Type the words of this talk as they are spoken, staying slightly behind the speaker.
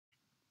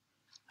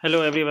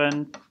Hello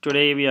everyone.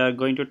 Today we are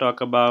going to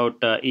talk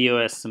about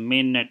EOS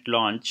Mainnet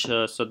launch.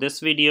 So this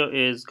video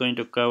is going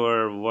to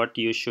cover what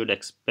you should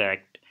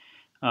expect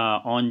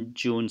on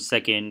June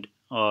 2nd,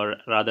 or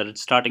rather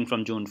starting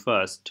from June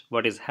 1st.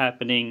 What is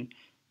happening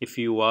if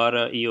you are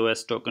a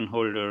EOS token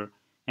holder,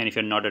 and if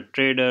you're not a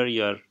trader,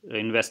 you're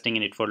investing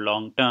in it for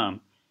long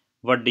term.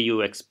 What do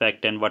you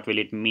expect and what will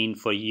it mean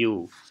for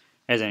you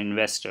as an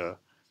investor?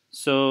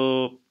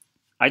 So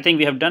I think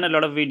we have done a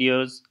lot of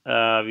videos.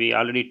 We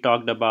already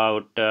talked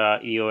about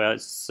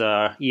EOS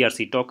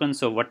ERC tokens.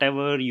 So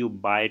whatever you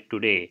buy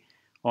today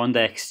on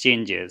the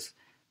exchanges,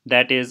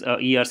 that is a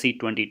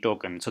ERC-20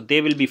 token. So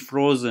they will be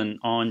frozen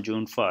on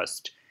June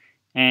 1st,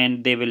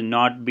 and they will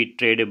not be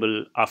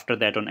tradable after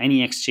that on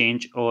any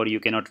exchange, or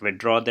you cannot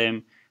withdraw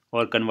them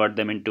or convert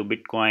them into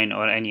Bitcoin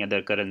or any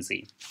other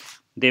currency.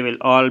 They will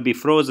all be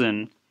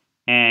frozen,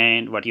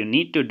 and what you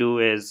need to do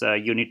is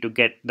you need to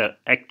get the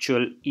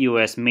actual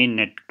EOS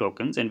mainnet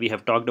tokens, and we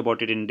have talked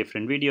about it in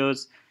different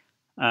videos.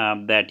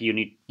 That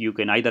you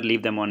can either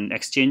leave them on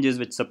exchanges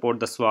which support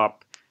the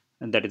swap,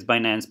 and that is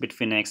Binance,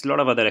 Bitfinex, a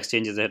lot of other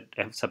exchanges that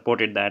have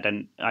supported that,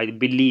 and I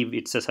believe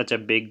it's such a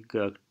big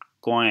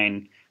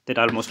coin that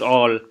almost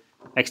all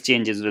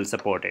exchanges will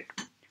support it.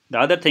 The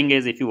other thing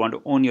is, if you want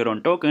to own your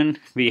own token,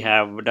 we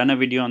have done a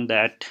video on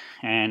that,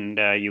 and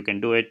you can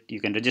do it.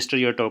 You can register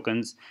your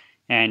tokens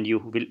and you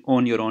will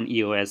own your own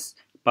EOS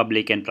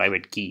public and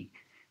private key.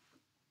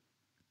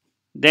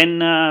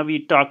 Then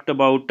we talked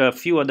about a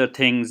few other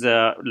things,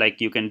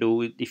 like you can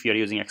do if you're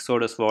using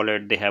Exodus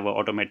wallet. They have an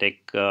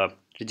automatic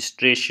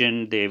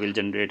registration. They will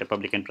generate a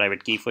public and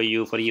private key for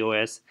you for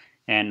EOS,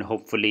 and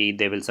hopefully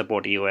they will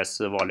support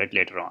EOS wallet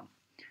later on.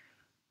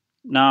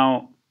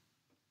 Now,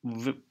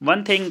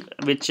 one thing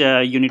which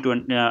you need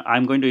to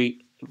I'm going to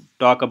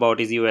talk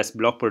about is EOS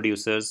Block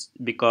Producers,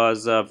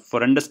 because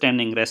for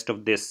understanding rest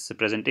of this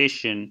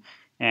presentation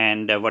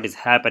and what is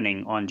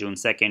happening on June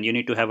 2nd, you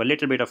need to have a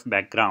little bit of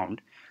background.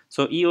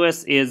 So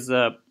EOS is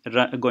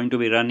going to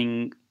be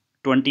running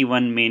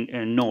 21 main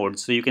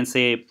nodes. So you can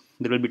say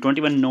there will be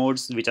 21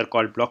 nodes which are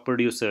called block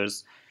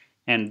producers,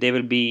 and they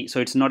will be, so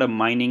it's not a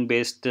mining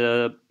based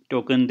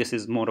token. This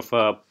is more of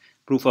a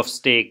proof of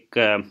stake,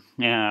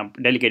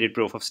 delegated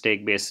proof of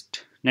stake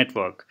based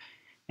network.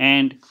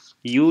 And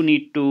you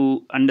need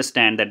to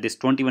understand that these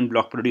 21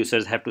 block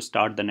producers have to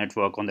start the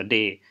network on the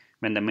day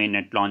when the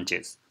mainnet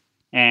launches.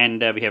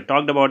 And we have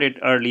talked about it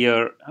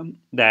earlier,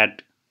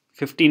 that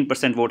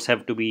 15% votes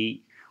have to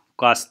be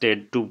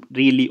casted to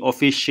really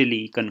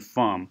officially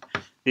confirm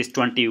these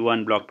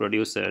 21 block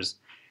producers.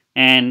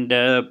 And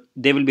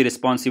they will be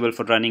responsible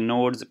for running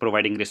nodes,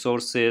 providing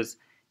resources,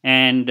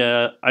 and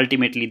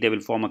ultimately they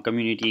will form a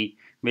community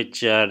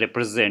which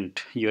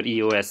represent your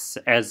EOS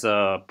as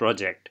a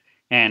project,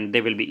 and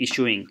they will be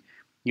issuing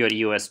your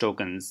EOS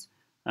tokens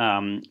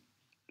over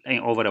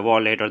a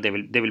wallet, or they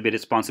will be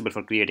responsible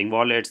for creating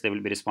wallets. They will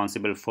be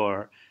responsible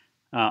for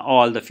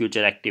all the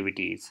future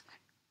activities.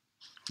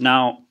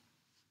 Now,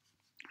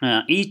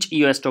 each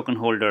EOS token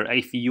holder,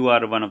 if you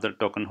are one of the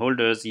token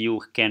holders, you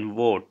can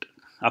vote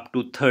up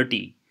to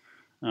 30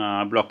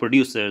 block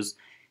producers,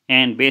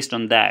 and based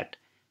on that,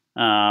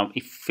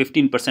 if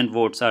 15%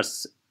 votes are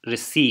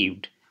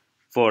received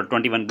for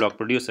 21 block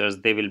producers,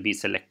 they will be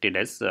selected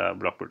as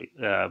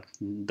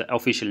the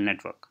official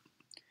network.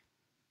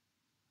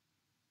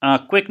 A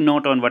quick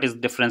note on what is the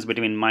difference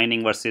between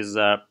mining versus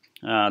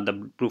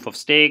the proof of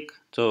stake.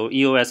 So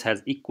EOS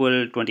has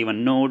equal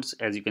 21 nodes,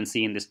 as you can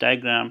see in this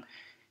diagram.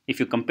 If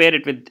you compare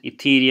it with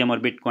Ethereum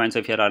or Bitcoin, so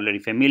if you're already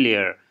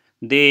familiar,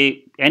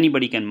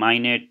 anybody can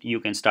mine it.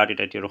 You can start it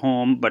at your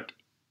home, but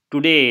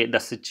today the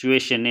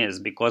situation is,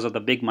 because of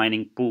the big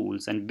mining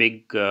pools and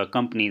big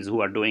companies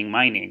who are doing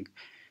mining,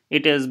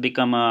 it has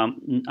become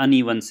an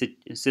uneven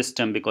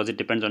system, because it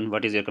depends on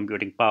what is your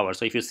computing power.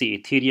 So if you see,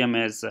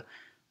 Ethereum is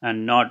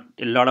not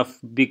a lot of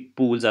big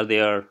pools are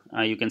there.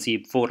 You can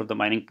see 4 of the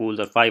mining pools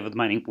or 5 of the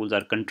mining pools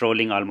are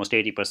controlling almost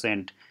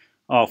 80%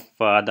 of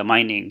the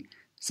mining.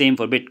 Same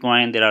for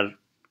Bitcoin. There are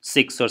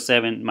 6 or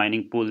 7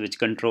 mining pools which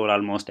control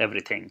almost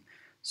everything.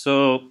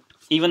 So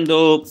even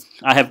though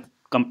I have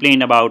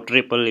complained about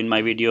Ripple in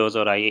my videos,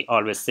 or I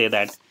always say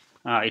that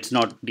it's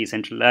not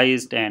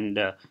decentralized, and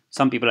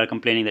some people are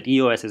complaining that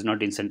EOS is not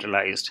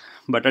decentralized,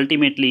 but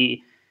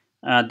ultimately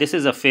this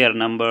is a fair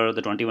number,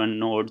 the 21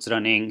 nodes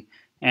running,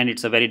 and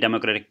it's a very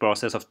democratic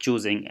process of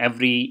choosing.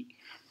 Every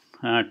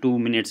 2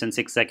 minutes and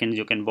 6 seconds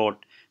you can vote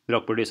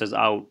block producers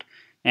out,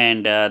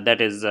 and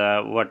that is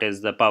what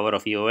is the power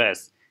of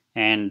EOS.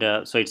 And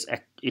so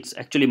it's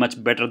actually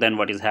much better than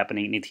what is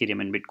happening in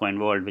Ethereum and Bitcoin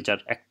world,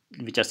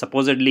 which are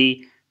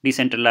supposedly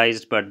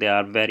decentralized, but they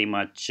are very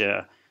much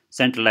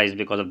centralized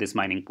because of these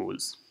mining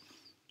pools.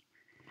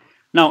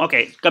 Now,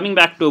 okay, coming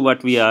back to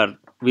what we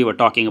were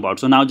talking about.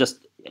 So now,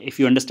 just if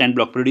you understand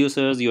block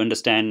producers, you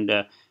understand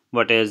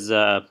what is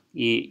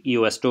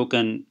EOS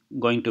token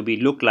going to be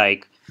look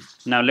like.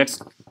 Now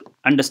let's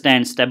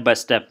understand step by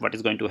step what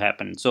is going to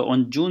happen. So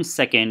on June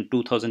 2nd,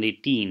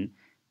 2018,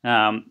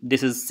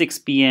 this is 6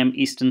 p.m.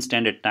 Eastern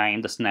Standard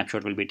Time, the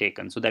snapshot will be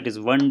taken. So that is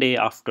one day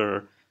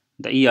after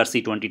the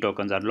ERC-20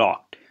 tokens are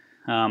locked.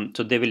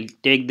 So they will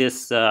take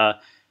this,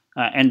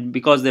 and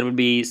because there will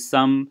be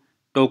some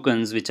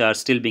tokens which are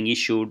still being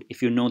issued,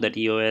 if you know that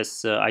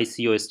EOS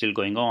ICO is still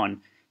going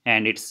on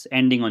and it's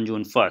ending on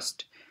June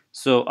 1st.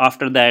 So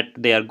after that,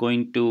 they are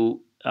going to,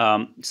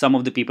 some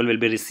of the people will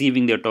be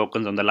receiving their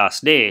tokens on the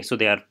last day. So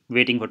they are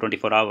waiting for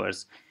 24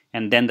 hours,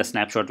 and then the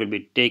snapshot will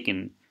be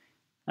taken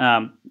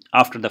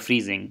after the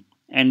freezing.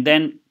 And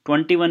then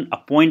 21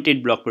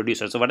 appointed block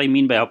producers. So what I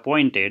mean by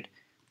appointed,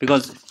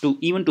 because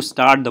to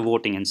start the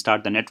voting and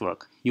start the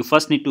network, you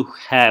first need to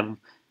have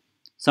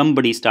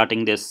somebody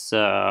starting this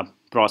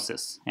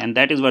process, and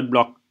that is what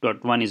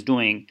Block.1 is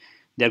doing.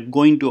 They're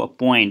going to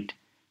appoint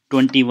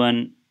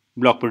 21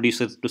 block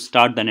producers to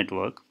start the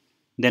network.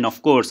 Then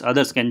of course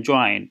others can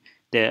join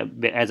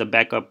as a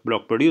backup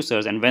block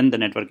producers, and when the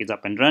network is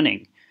up and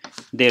running,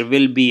 there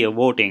will be a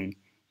voting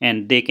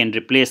and they can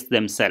replace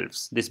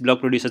themselves. These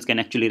block producers can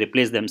actually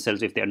replace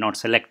themselves if they are not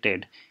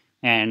selected,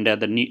 and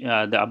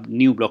the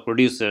new block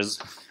producers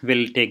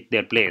will take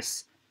their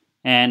place.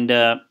 And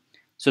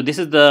so this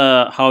is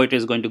how it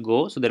is going to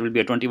go. So there will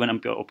be a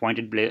 21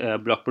 appointed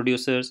block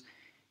producers,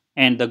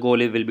 and the goal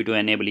will be to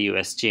enable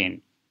EOS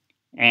chain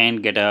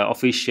and get an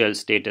official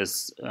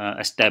status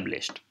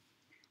established.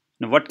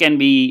 Now, what can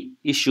be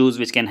issues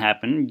which can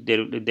happen?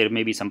 There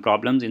may be some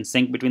problems in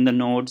sync between the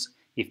nodes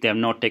if they have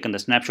not taken the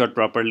snapshot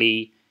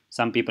properly.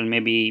 Some people may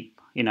be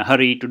in a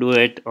hurry to do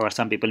it, or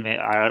some people may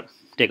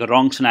take a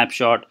wrong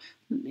snapshot.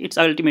 It's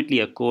ultimately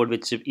a code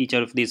which each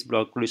of these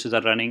block producers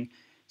are running.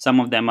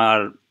 Some of them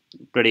are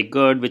pretty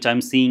good, which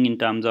I'm seeing in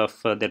terms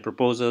of their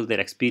proposals,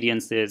 their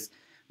experiences.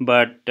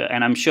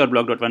 And I'm sure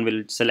Block.1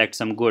 will select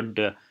some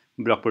good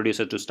block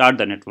producers to start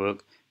the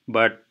network.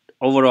 But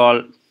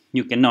overall,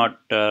 you cannot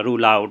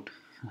rule out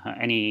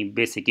any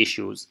basic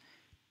issues.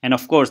 And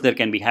of course, there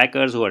can be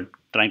hackers who are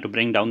trying to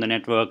bring down the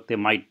network. They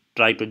might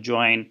try to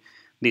join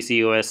this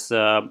EOS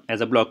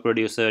as a block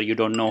producer. You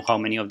don't know how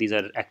many of these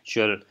are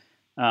actual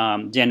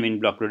genuine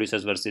block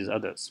producers versus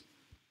others.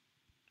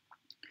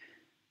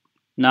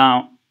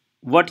 Now,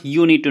 what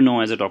you need to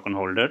know as a token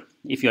holder,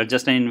 if you are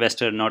just an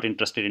investor not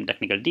interested in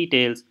technical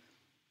details,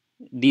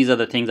 these are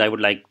the things I would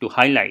like to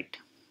highlight.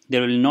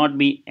 There will not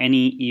be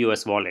any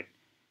EOS wallet.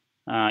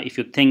 If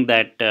you think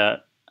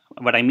that,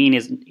 what I mean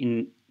is,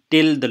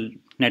 till the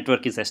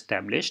network is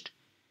established,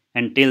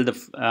 until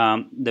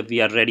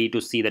we are ready to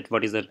see that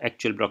what is the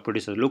actual block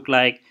producer look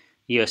like,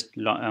 EOS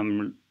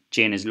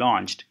chain is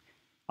launched.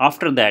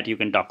 After that, you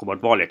can talk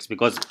about wallets,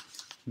 because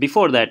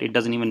before that it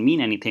doesn't even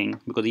mean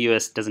anything, because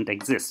EOS doesn't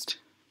exist,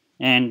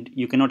 and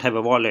you cannot have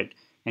a wallet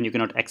and you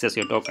cannot access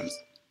your tokens.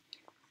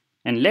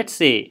 And let's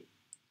say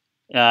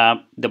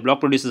the block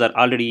producers are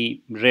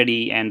already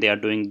ready and they are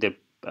doing the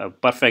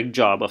perfect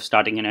job of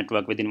starting a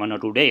network within 1 or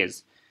 2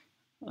 days,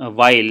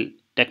 while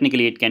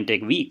technically it can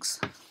take weeks.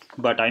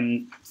 But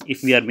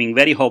if we are being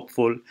very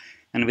hopeful,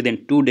 and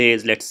within 2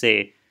 days, let's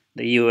say,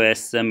 the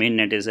EOS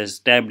Mainnet is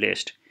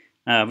established,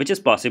 which is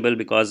possible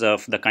because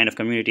of the kind of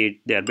community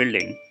they are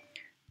building.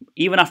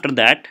 Even after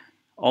that,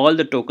 all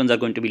the tokens are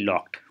going to be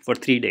locked for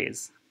 3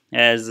 days,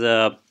 as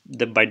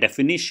by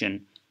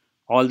definition,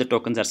 all the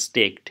tokens are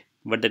staked.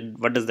 What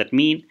does that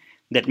mean?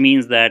 That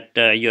means that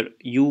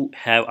you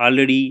have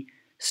already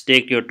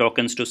staked your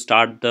tokens to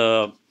start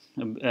the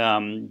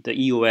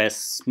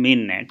EOS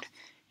mainnet,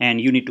 and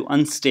you need to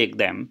unstake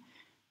them.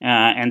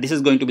 And this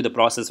is going to be the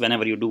process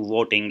whenever you do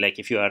voting. Like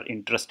if you are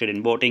interested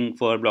in voting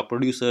for block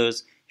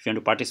producers, if you want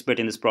to participate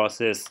in this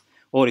process,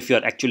 or if you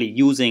are actually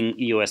using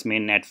EOS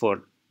mainnet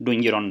for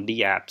doing your own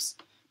dApps,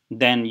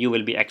 then you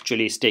will be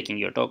actually staking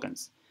your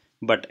tokens.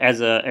 But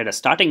at a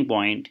starting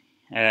point,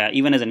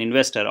 even as an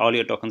investor, all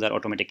your tokens are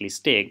automatically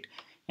staked.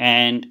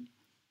 And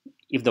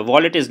if the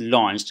wallet is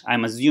launched,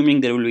 I'm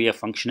assuming there will be a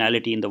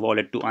functionality in the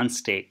wallet to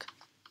unstake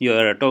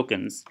your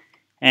tokens.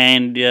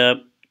 And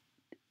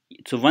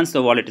so once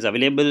the wallet is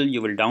available,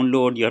 you will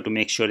download. You have to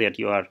make sure that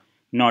you are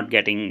not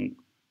getting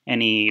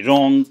any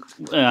wrong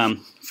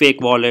fake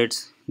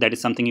wallets. That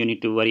is something you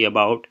need to worry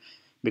about,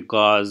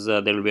 because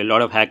there will be a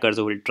lot of hackers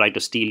who will try to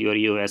steal your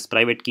EOS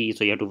private key.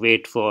 So you have to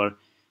wait for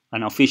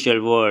an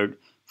official word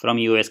from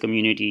EOS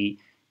community,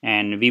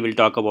 and we will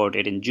talk about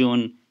it in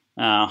June,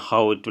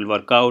 how it will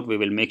work out. We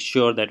will make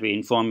sure that we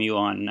inform you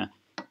on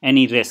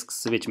any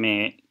risks which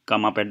may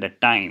come up at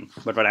that time.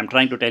 But what I'm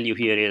trying to tell you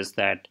here is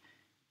that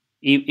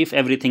if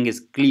everything is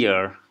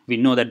clear, we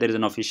know that there is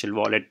an official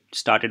wallet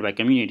started by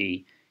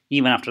community.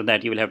 Even after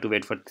that, you will have to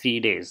wait for 3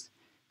 days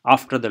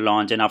after the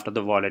launch and after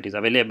the wallet is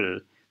available,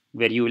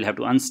 where you will have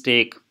to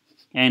unstake,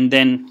 and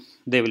then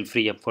they will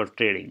free up for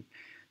trading.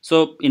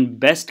 So in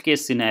best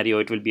case scenario,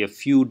 it will be a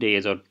few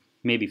days or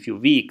maybe few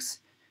weeks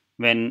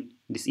when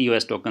these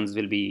EOS tokens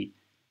will be,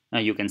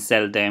 you can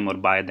sell them or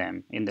buy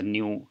them in the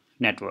new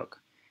network.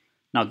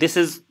 Now this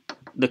is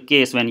the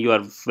case when you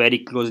are very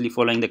closely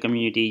following the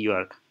community, you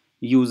are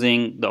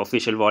using the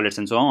official wallets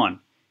and so on.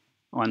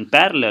 On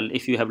parallel,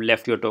 if you have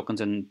left your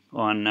tokens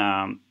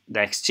on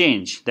the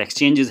exchange, the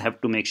exchanges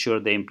have to make sure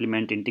they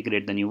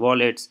integrate the new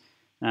wallets.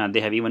 They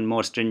have even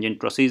more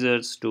stringent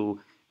procedures to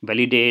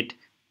validate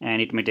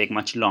and it may take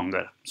much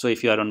longer. So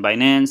if you are on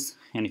Binance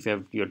and if you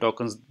have your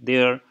tokens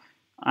there,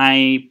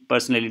 I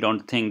personally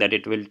don't think that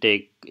it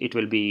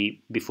will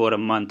be before a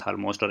month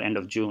almost, or end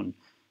of June,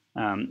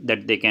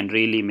 that they can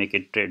really make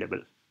it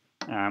tradable,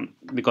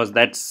 because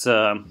that's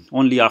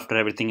only after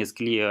everything is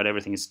clear,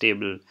 everything is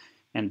stable,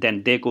 and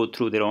then they go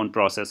through their own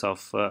process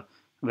of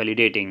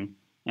validating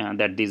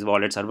that these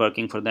wallets are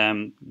working for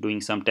them,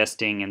 doing some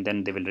testing, and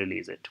then they will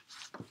release it.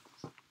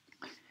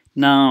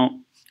 Now,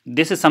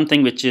 this is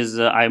something which is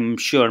I'm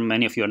sure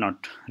many of you are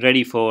not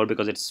ready for,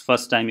 because it's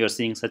first time you're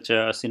seeing such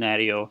a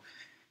scenario.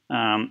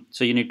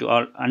 So you need to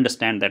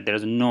understand that there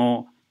is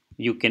no,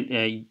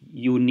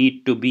 you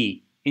need to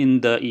be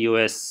in the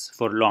EOS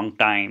for a long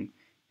time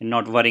and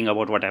not worrying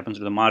about what happens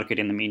to the market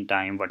in the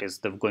meantime, what is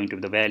going to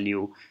be the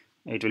value.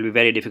 It will be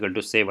very difficult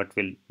to say what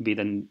will be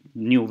the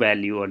new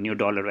value or new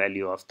dollar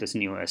value of this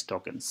new EOS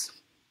tokens.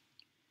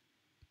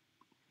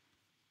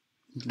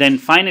 Then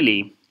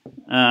finally,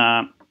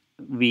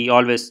 we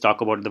always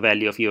talk about the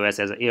value of EOS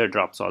as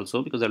airdrops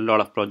also, because there are a lot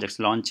of projects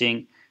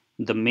launching.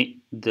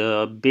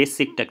 The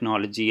basic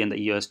technology and the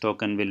EOS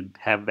token will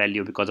have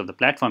value because of the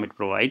platform it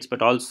provides,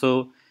 but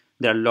also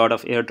there are a lot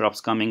of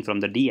airdrops coming from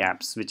the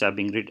dApps which are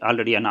being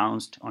already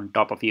announced on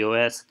top of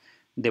EOS.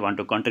 They want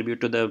to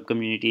contribute to the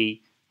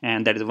community,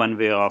 and that is one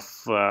way of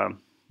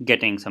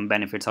getting some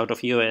benefits out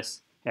of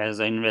EOS as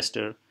an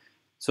investor.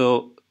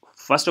 So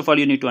first of all,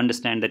 you need to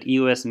understand that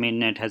EOS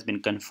Mainnet has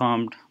been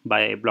confirmed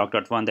by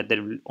Block.1 that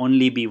there will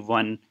only be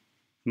one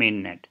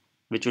mainnet,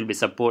 which will be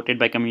supported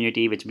by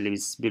community, which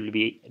will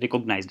be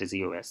recognized as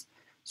EOS.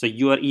 So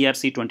your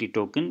ERC-20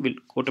 token will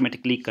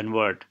automatically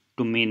convert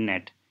to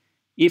mainnet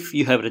if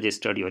you have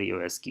registered your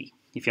EOS key.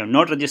 If you have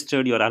not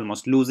registered, you are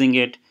almost losing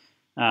it,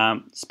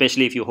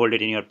 especially if you hold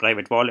it in your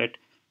private wallet.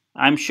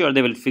 I'm sure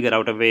they will figure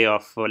out a way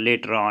of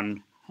later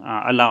on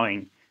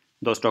allowing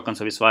those tokens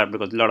to be swapped,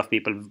 because a lot of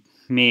people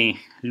may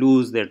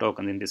lose their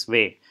tokens in this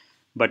way.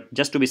 But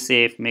just to be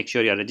safe, make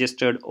sure you are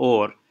registered,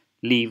 or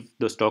leave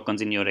those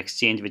tokens in your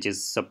exchange which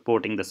is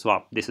supporting the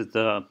swap. This is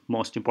the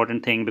most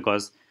important thing,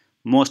 because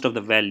most of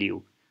the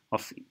value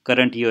of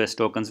current EOS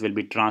tokens will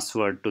be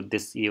transferred to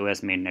this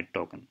EOS mainnet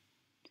token.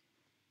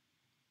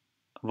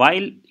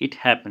 While it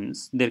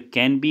happens, there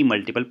can be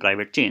multiple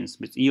private chains.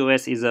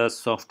 EOS is a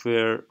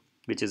software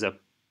which is a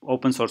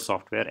open source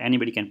software.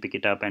 Anybody can pick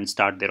it up and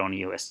start their own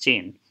EOS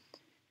chain.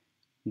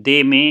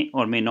 They may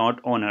or may not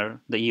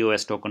honor the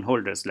EOS token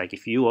holders. Like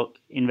if you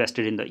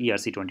invested in the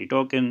ERC-20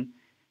 token,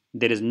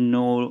 there is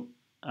no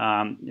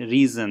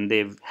reason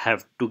they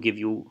have to give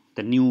you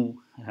the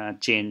new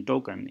chain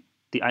token.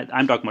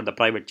 I'm talking about the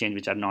private chains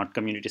which are not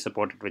community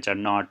supported, which are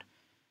not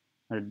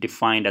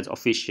defined as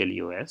official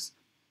EOS.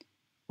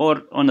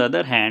 Or on the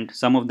other hand,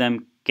 some of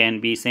them can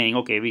be saying,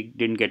 okay, we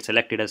didn't get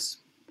selected as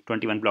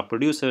 21 block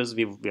producers,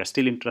 we are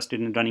still interested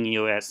in running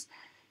EOS,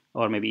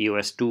 or maybe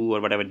EOS 2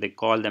 or whatever they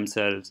call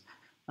themselves.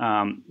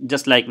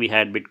 Just like we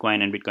had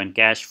Bitcoin and Bitcoin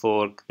Cash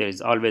fork, there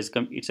is always,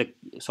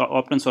 so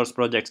open source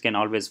projects can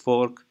always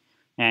fork,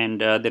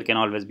 and there can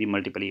always be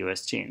multiple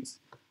EOS chains.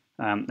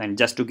 And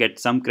just to get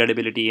some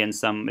credibility and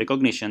some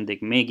recognition, they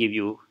may give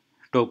you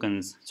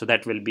tokens, so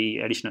that will be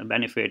additional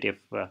benefit if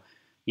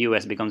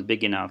EOS becomes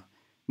big enough.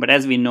 But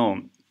as we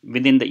know,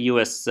 within the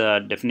EOS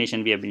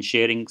definition, we have been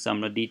sharing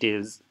some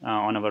details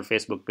on our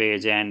Facebook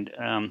page and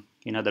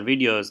in other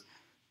videos.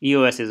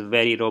 EOS is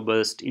very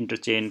robust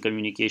interchain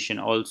communication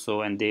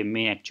also, and they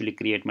may actually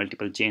create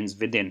multiple chains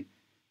within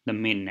the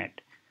mainnet.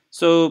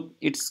 So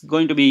it's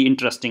going to be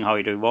interesting how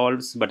it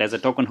evolves. But as a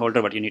token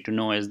holder, what you need to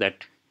know is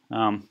that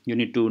you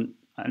need to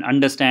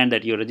understand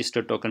that your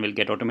registered token will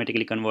get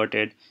automatically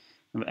converted,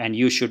 and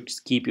you should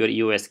keep your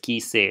EOS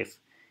key safe.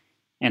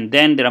 And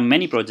then there are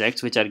many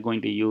projects which are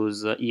going to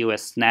use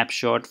EOS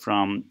snapshot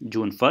from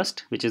June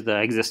 1st, which is the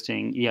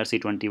existing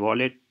ERC-20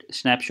 wallet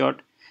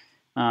snapshot.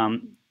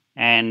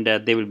 And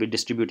they will be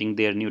distributing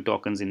their new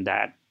tokens in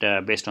that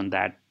based on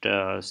that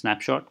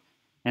snapshot.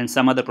 And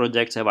some other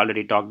projects have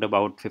already talked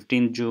about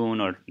 15th June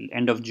or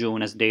end of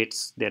June as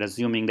dates. They're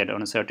assuming that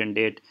on a certain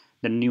date,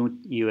 the new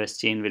EOS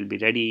chain will be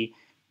ready.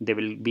 They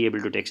will be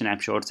able to take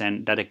snapshots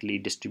and directly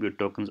distribute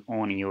tokens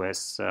on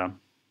EOS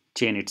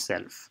chain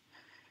itself.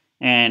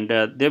 And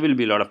there will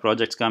be a lot of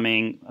projects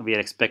coming. We are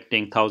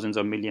expecting thousands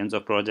or millions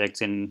of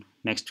projects in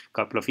next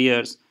couple of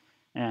years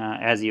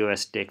as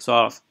EOS takes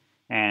off.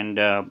 And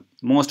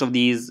most of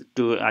these,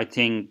 I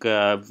think,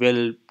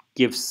 will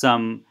give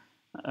some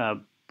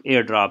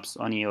airdrops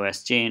on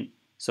EOS chain.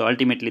 So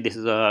ultimately, this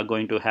is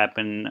going to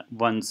happen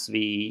once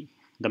the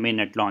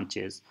mainnet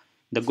launches.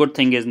 The good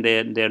thing is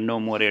there are no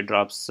more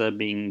airdrops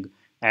being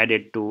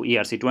added to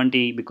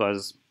ERC-20,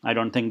 because I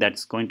don't think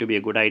that's going to be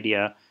a good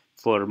idea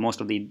for most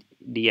of the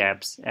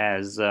dApps,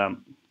 as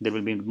there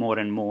will be more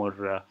and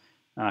more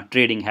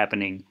trading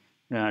happening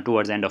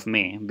towards end of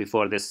May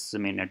before this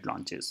mainnet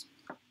launches.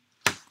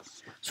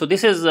 So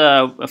this is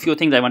a few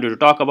things I wanted to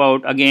talk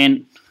about.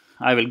 Again,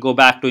 I will go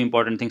back to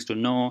important things to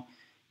know.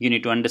 You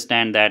need to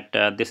understand that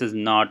this is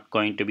not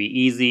going to be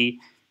easy.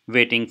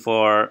 Waiting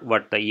for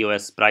what the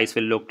EOS price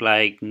will look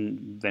like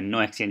when no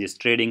exchange is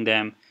trading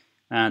them.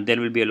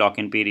 there will be a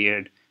lock-in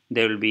period.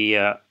 There will be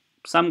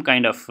some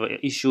kind of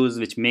issues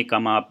which may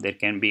come up. There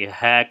can be a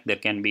hack. There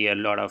can be a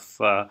lot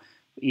of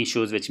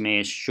issues which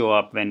may show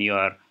up when you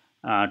are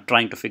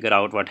trying to figure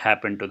out what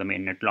happened to the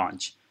mainnet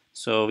launch.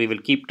 So we will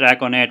keep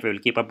track on it. We will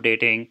keep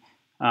updating.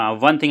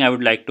 One thing I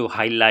would like to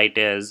highlight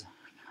is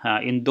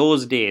in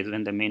those days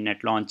when the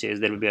mainnet launches,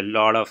 there will be a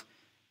lot of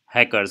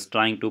hackers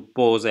trying to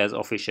pose as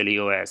official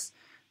EOS.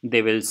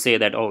 They will say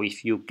that, oh,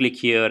 if you click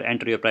here,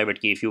 enter your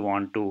private key if you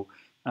want to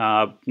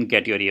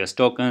get your EOS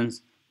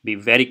tokens. Be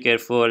very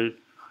careful.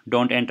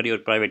 Don't enter your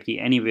private key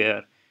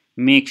anywhere.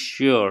 Make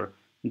sure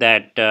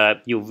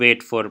that you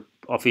wait for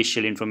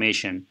official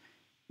information.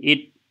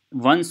 It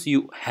Once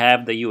you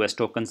have the EOS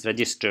tokens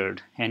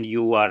registered and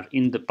you are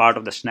in the part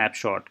of the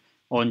snapshot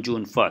on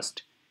June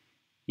 1st,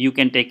 you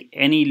can take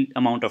any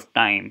amount of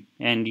time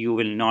and you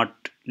will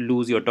not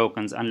lose your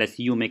tokens unless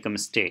you make a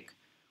mistake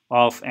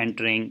of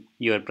entering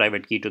your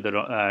private key to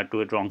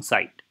a wrong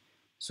site.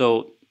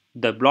 So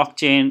the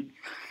blockchain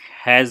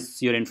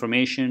has your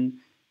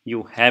information,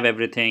 you have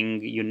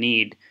everything you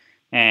need,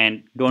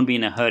 and don't be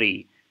in a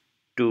hurry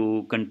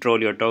to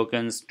control your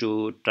tokens,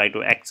 to try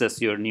to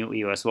access your new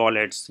EOS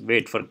wallets.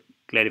 Wait for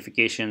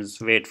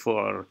clarifications, wait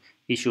for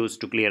issues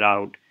to clear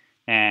out,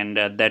 and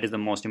that is the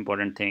most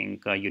important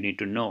thing you need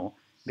to know,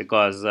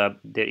 because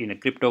in a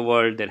crypto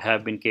world there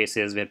have been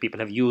cases where people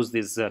have used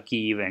these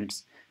key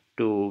events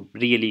to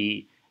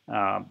really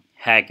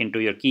hack into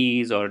your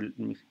keys, or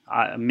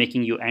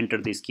making you enter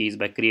these keys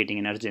by creating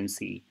an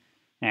urgency.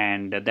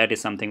 And that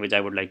is something which I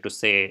would like to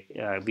say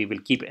we will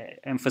keep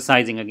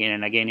emphasizing again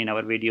and again in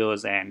our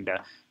videos, and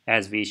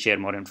as we share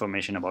more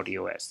information about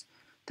EOS.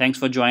 Thanks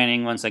for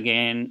joining once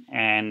again,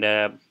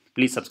 and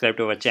please subscribe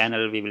to our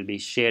channel. We will be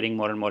sharing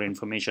more and more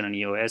information on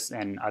EOS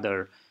and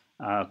other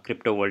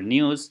crypto world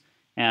news.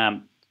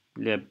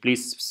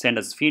 Please send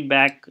us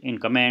feedback in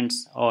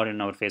comments or in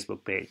our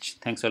Facebook page.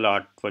 Thanks a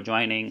lot for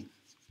joining.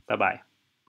 Bye bye.